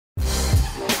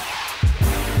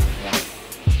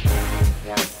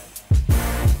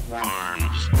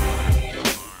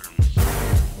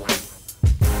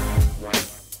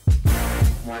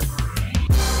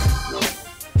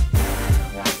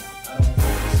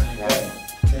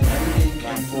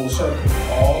came full circle.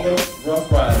 All of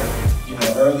Ruff Ryder, you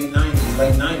know, early 90s,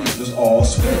 late 90s was all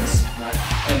Swizz.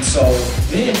 And so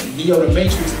then Neo the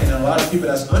Matrix and a lot of people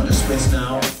that's under Swizz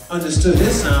now understood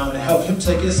his sound and helped him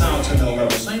take his sound to another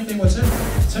level. Same thing with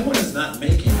Timbaland. Timbaland is not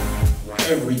making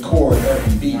every chord,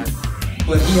 every beat,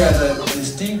 but he has a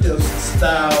distinctive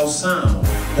style sound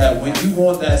that when you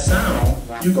want that sound,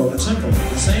 you go to Timbaland.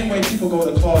 The same way people go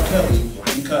to Claude Kelly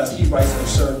because he writes a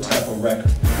certain type of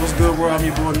record. What's good, world? I'm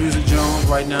your boy Music Jones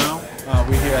right now.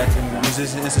 We're here at the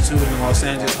Musician Institute in Los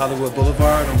Angeles, Hollywood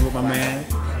Boulevard. I'm with my man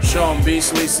Sean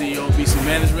Beasley, CEO of Beasley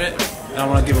Management. And I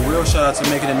want to give a real shout out to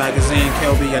Making It Magazine,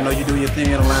 Kelby. I know you do your thing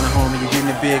in Atlanta, home, and you're getting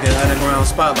it big at Underground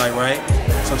Spotlight, right?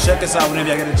 So check us out whenever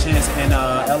y'all get a chance in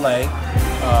LA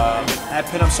at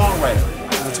Pinup Songwriter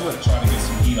on Twitter. Trying to get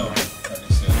some heat on it, like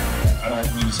I said. I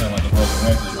don't mean to sound like a broken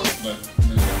record, but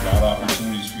there's a lot of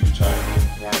opportunities for you to try to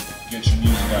get your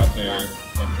music out there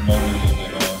and promote it a little bit.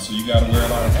 So you got to wear a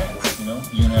lot of hats, you know?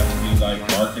 You're going to have to be like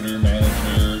marketer,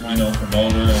 manager, you know,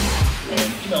 promoter, and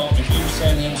you know, if you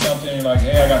send him something and you're like,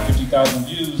 hey, I got 50,000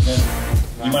 views, then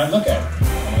you might look at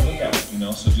it. You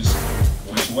know, so just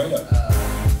put your weight up.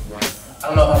 I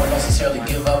don't know if I would necessarily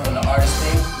give up on the artist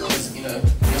thing, because, you know,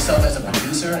 yourself as a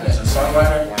producer and as a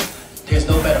songwriter, there's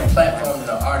no better platform than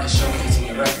an artist showcasing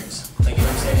your records. Like, you know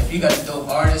what I'm saying? If you got a dope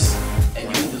artist and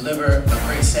you can deliver a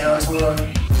great sound to them,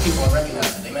 people will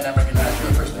recognize it. They may not recognize you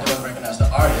at first, but they will recognize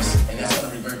the artist, and that's going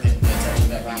to revert the attention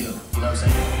back to you. You know what I'm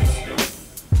saying?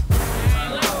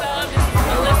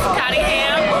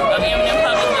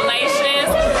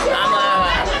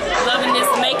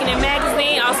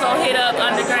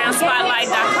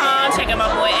 Spotlight.com. Check out my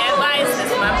boy Advice.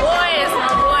 That's my boy.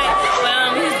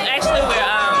 But we're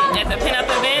at the Pinup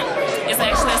event. It's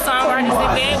actually a songwriters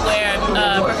event where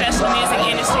professional music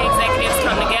industry executives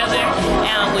come together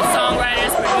with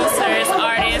songwriters, producers,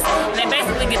 artists. And they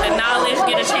basically get the knowledge,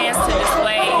 get a chance to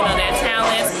display, you know, their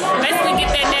talents, basically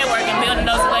get that network and building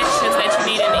those relationships that you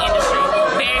need in the industry.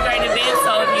 Very great event.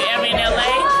 So if you're ever in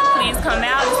LA, please come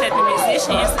out. It's at the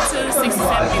Musician Institute,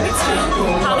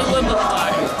 6752 Hollywood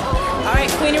Boulevard.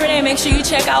 Alright, Queenie Renee, make sure you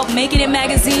check out Making It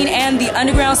Magazine and the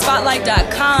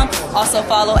UndergroundSpotlight.com. Also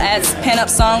follow at Pinup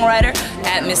Songwriter,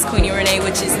 at Miss Queenie Renee,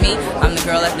 which is me. I'm the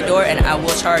girl at the door, and I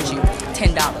will charge you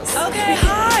 $10. Okay,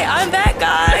 hi, I'm back,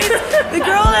 guys. The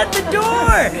girl at the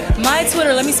door. My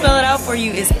Twitter, let me spell it out for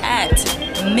you, is at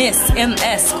Miss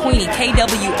MS Queenie, Kwini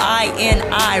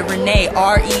Renee,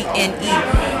 RENE,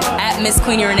 at Miss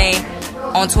Queenie Renee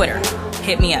on Twitter.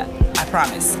 Hit me up. I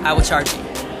promise. I will charge you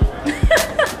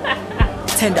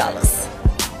 $10.